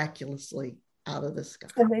miraculously out of the sky.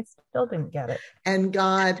 And they still didn't get it. And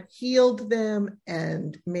God healed them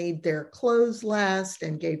and made their clothes last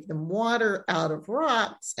and gave them water out of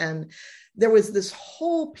rocks. And there was this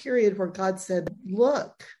whole period where God said,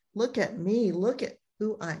 look at me, look at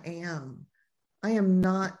who I am. I am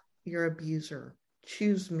not your abuser.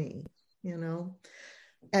 Choose me, you know.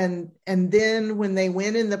 And then when they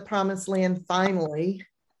went in the promised land finally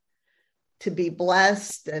to be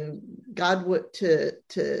blessed, and God would to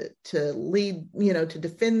lead, you know, to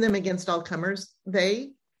defend them against all comers,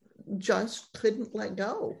 they just couldn't let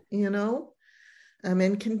go, you know,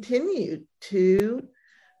 and continued to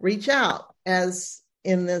reach out, as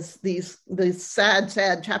in this sad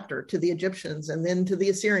chapter, to the Egyptians, and then to the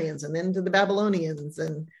Assyrians, and then to the Babylonians,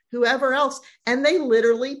 and whoever else. And they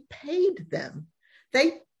literally paid them.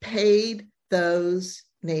 They paid those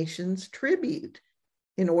nations tribute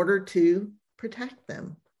in order to protect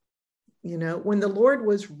them, you know, when the Lord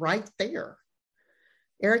was right there.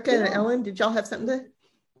 Erica and Ellen, did y'all have something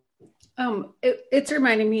to? It's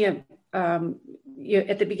reminding me of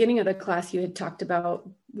at the beginning of the class, you had talked about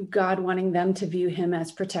God wanting them to view him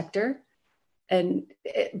as protector. I'm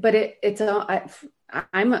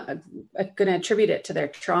going to attribute it to their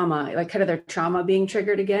trauma, like kind of their trauma being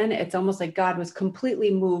triggered again. It's almost like God was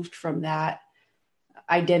completely moved from that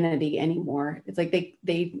identity anymore. It's like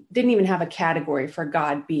they didn't even have a category for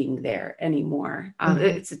God being there anymore.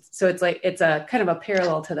 It's a kind of a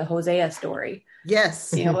parallel to the Hosea story.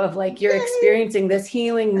 Yes. You know, of like you're experiencing this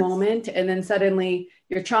healing moment, and then suddenly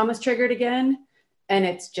your trauma's triggered again, and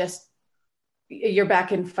it's just you're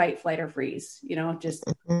back in fight, flight, or freeze. You know, just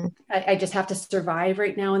I just have to survive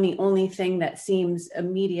right now, and the only thing that seems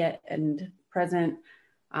immediate and present.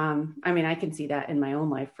 I mean, I can see that in my own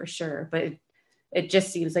life for sure, but it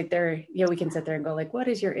just seems like we can sit there and go like, what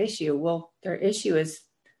is your issue? Well, their issue is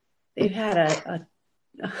they've had a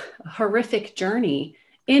horrific journey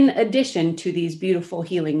in addition to these beautiful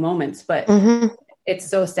healing moments. But it's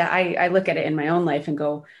so sad. I look at it in my own life and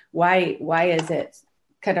go, why is it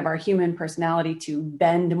kind of our human personality to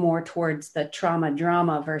bend more towards the trauma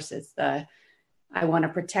drama versus the, I want to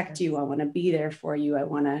protect you. I want to be there for you. I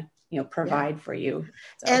want to, provide for you.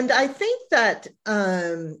 So. And I think that,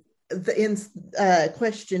 in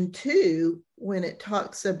question 2, when it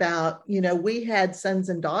talks about, we had sons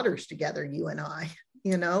and daughters together, you and I,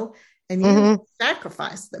 and you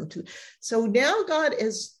sacrificed them to. So now God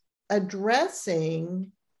is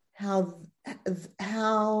addressing how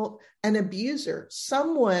an abuser,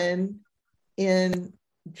 someone in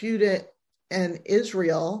Judah and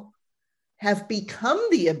Israel, have become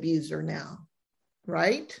the abuser now,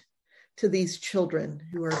 right? To these children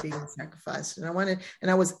who are being sacrificed. And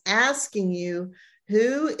I was asking you,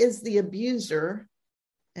 who is the abuser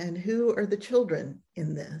and who are the children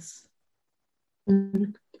in this?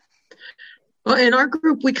 Well, in our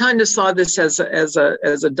group, we kind of saw this as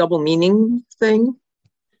a double meaning thing.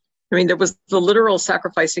 I mean, there was the literal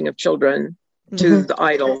sacrificing of children to the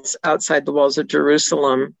idols outside the walls of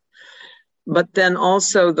Jerusalem, but then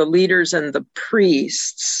also the leaders and the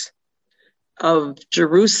priests of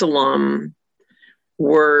Jerusalem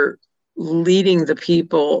were leading the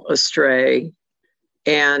people astray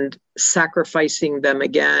and sacrificing them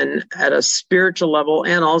again at a spiritual level,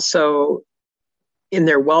 and also in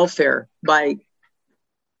their welfare by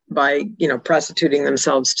prostituting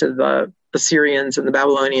themselves to the Assyrians and the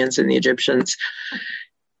Babylonians and the Egyptians.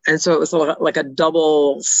 And so it was like a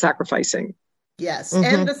double sacrificing. Yes.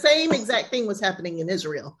 And the same exact thing was happening in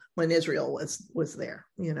Israel when Israel was there,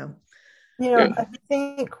 I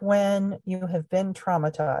think when you have been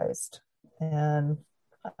traumatized, and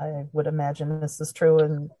I would imagine this is true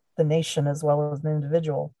in the nation as well as an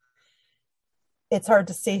individual, it's hard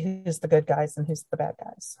to see who's the good guys and who's the bad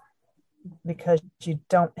guys because you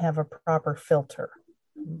don't have a proper filter.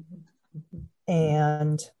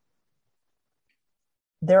 And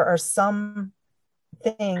there are some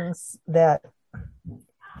things that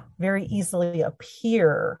very easily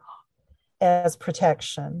appear as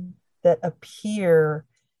protection, that appear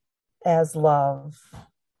as love,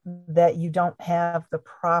 that you don't have the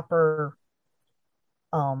proper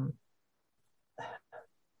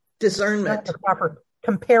discernment, the proper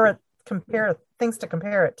compare things to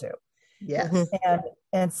compare it to. Yes.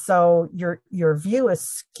 And so your view is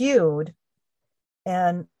skewed,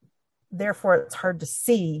 and therefore it's hard to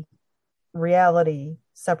see reality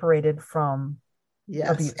separated from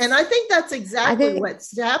abuse. And I think that's exactly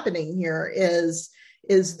what's happening here is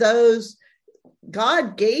those,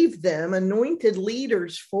 God gave them anointed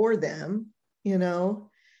leaders for them,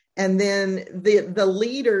 and then the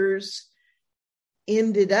leaders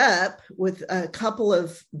ended up, with a couple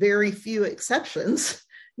of very few exceptions,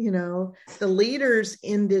 the leaders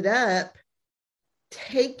ended up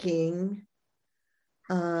taking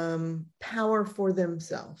power for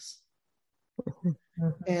themselves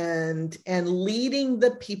and leading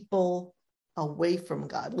the people away from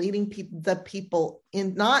God, leading the people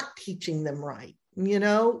in not teaching them right,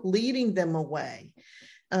 leading them away.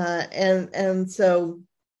 And so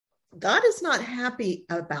God is not happy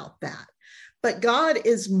about that. But God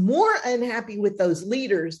is more unhappy with those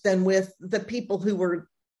leaders than with the people who were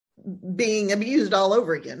being abused all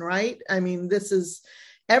over again, right? I mean,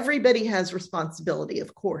 everybody has responsibility,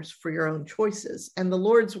 of course, for your own choices. And the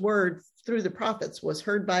Lord's word through the prophets was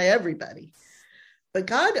heard by everybody. But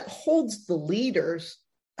God holds the leaders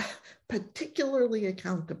particularly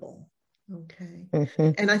accountable. Okay.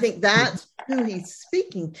 Mm-hmm. And I think that's who he's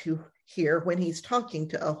speaking to here when he's talking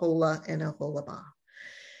to Aholah and Aholabah.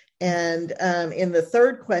 And in the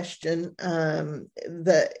third question,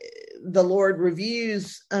 the Lord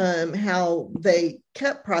reviews how they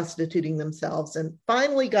kept prostituting themselves. And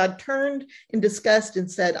finally, God turned in disgust and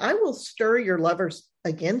said, I will stir your lovers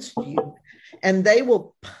against you, and they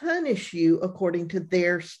will punish you according to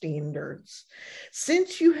their standards.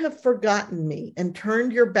 Since you have forgotten me and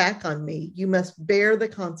turned your back on me, you must bear the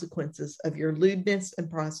consequences of your lewdness and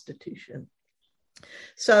prostitution.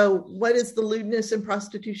 So what is the lewdness and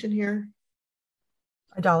prostitution here?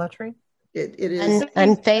 Idolatry. It is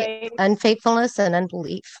unfaithfulness and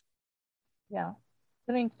unbelief. Yeah.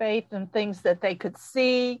 Putting faith in things that they could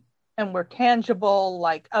see and were tangible,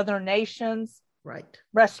 like other nations, right?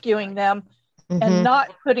 Rescuing them, and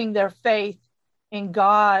not putting their faith in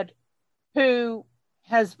God, who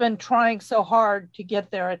has been trying so hard to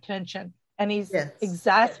get their attention. And he's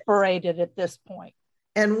exasperated at this point.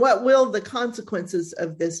 And what will the consequences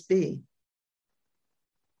of this be?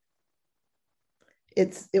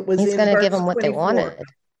 He's going to give them what 24. They wanted.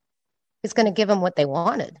 He's going to give them what they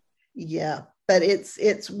wanted. Yeah, but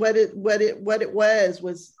it's what it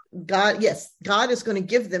was God. Yes, God is going to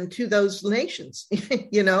give them to those nations,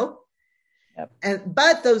 Yep.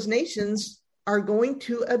 But those nations are going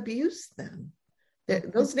to abuse them.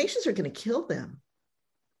 Those nations are going to kill them.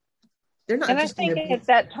 They're not. And I think at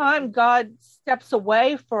that time, God steps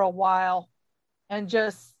away for a while and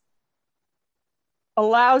just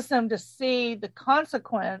allows them to see the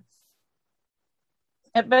consequence.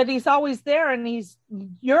 But he's always there, and he's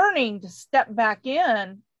yearning to step back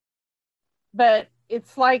in. But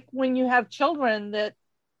it's like when you have children that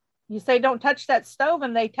you say, don't touch that stove,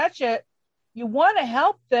 and they touch it. You want to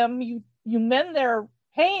help them. You mend their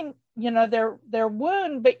pain, their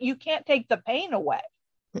wound, but you can't take the pain away.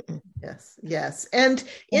 Yes. And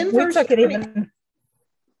in verse 20,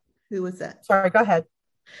 who was that? Sorry, go ahead.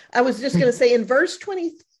 I was just going to say in verse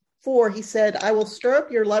 24, he said, I will stir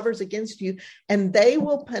up your lovers against you, and they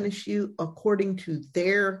will punish you according to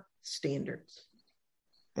their standards.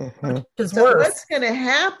 So what's going to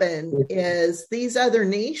happen is these other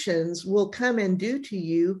nations will come and do to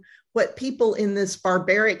you what people in this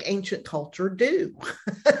barbaric ancient culture do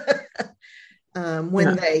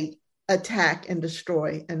when they attack and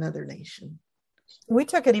destroy another nation. We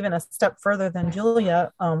took it even a step further than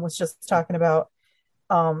Julia was just talking about.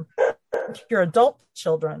 Your adult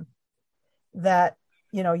children that,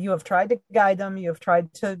 you have tried to guide them, you have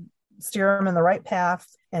tried to steer them in the right path,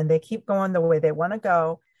 and they keep going the way they want to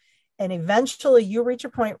go. And eventually you reach a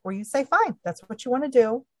point where you say, fine, that's what you want to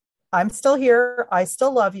do. I'm still here. I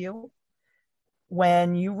still love you.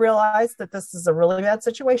 When you realize that this is a really bad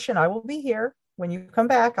situation, I will be here. When you come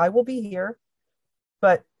back, I will be here.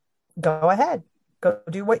 But go ahead. Go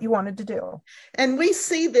do what you wanted to do. And we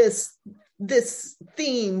see this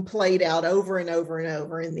theme played out over and over and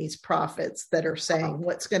over in these prophets that are saying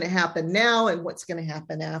what's going to happen now and what's going to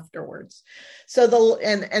happen afterwards. So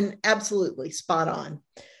and absolutely spot on.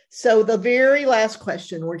 So the very last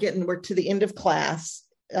question, we're to the end of class,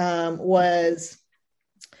 was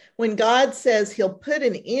when God says he'll put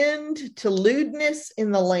an end to lewdness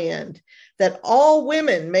in the land, that all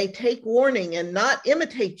women may take warning and not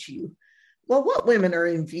imitate you. Well, what women are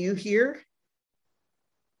in view here?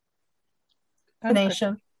 The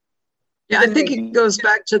nation. Yeah, I think it goes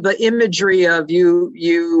back to the imagery of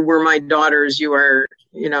you were my daughters, you are,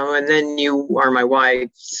 and then you are my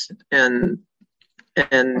wives, and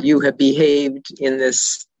you have behaved in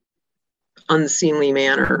this unseemly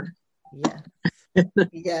manner. Yes.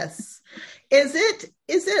 Yes. Is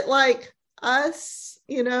it like us,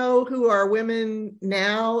 who are women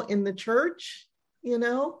now in the church,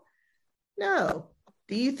 No.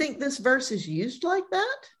 Do you think this verse is used like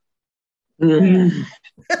that? Mm-hmm.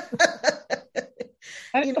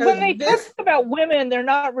 When they talk about women, they're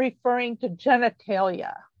not referring to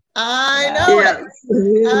genitalia. I know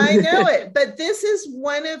it. I know it. But this is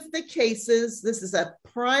one of the cases. This is a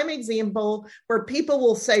prime example where people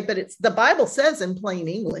will say, but the Bible says in plain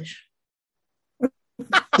English.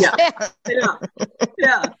 Yeah.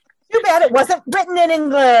 Too that. It wasn't written in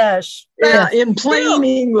English. Yeah, in plain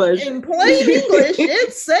English. In plain English,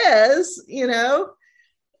 it says,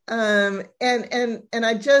 and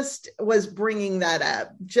I just was bringing that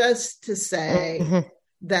up just to say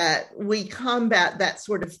that we combat that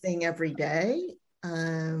sort of thing every day.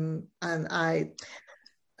 And I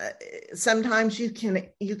sometimes you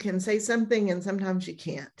can say something and sometimes you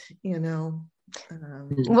can't,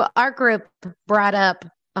 Well, our group brought up,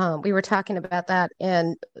 we were talking about that,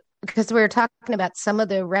 and because we were talking about some of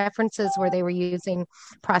the references where they were using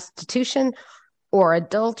prostitution or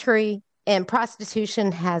adultery, and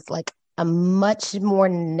prostitution has like a much more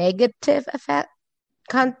negative effect,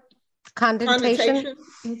 connotation.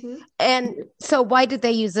 Mm-hmm. And so why did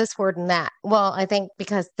they use this word and that? Well, I think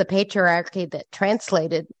because the patriarchy that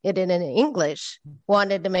translated it in English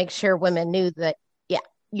wanted to make sure women knew that, yeah,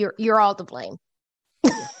 you're all to blame.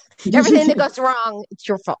 Everything that goes wrong, it's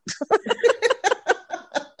your fault.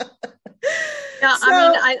 Yeah, so,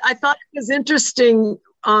 I thought it was interesting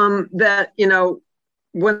that,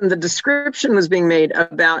 when the description was being made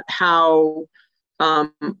about how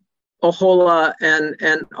Ohola and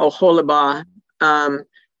Oholibah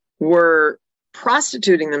were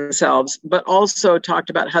prostituting themselves, but also talked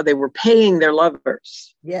about how they were paying their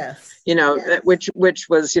lovers. Yes. Yes. Which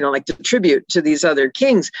was, like the tribute to these other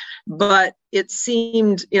kings. But it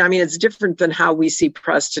seemed, it's different than how we see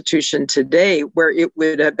prostitution today, where it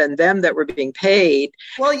would have been them that were being paid.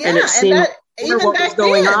 Well, yeah. And it seemed even what was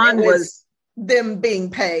going on was them being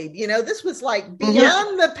paid. This was like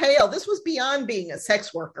beyond the pale. This was beyond being a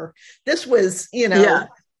sex worker. This was, Yeah.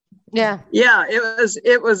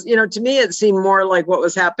 It was, to me, it seemed more like what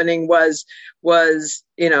was happening was,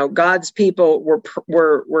 God's people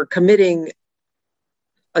were committing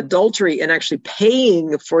adultery and actually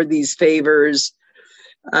paying for these favors,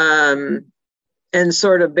 and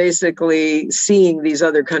sort of basically seeing these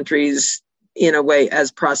other countries in a way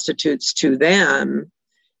as prostitutes to them,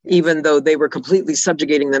 even though they were completely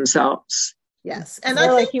subjugating themselves. Yes. And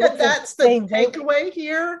I think that's the takeaway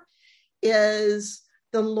here is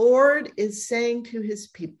the Lord is saying to his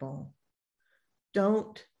people,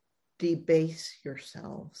 don't debase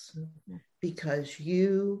yourselves because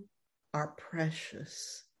you are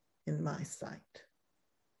precious in my sight.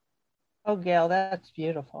 Oh, Gail, that's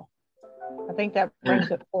beautiful. I think that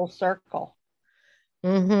brings it full circle.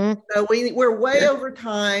 Mm-hmm. So we're way over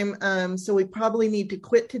time, so we probably need to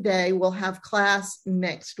quit today. We'll have class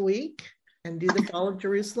next week and do the Fall of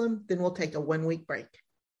Jerusalem. Then we'll take a 1 week break.